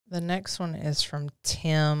The next one is from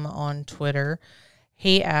Tim on Twitter.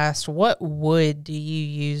 He asked, what wood do you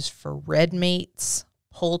use for red meats,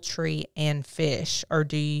 poultry, and fish? Or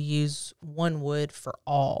do you use one wood for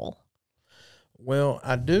all? Well,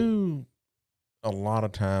 I do a lot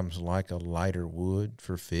of times like a lighter wood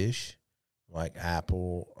for fish, like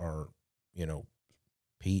apple or,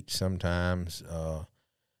 peach sometimes.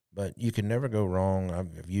 But you can never go wrong.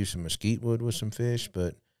 I've used some mesquite wood with some fish,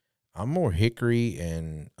 but I'm more hickory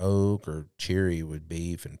and oak or cherry with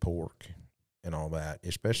beef and pork and all that,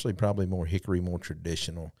 especially probably more hickory, more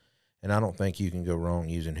traditional. And I don't think you can go wrong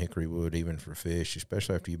using hickory wood even for fish,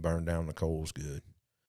 especially after you burn down the coals good.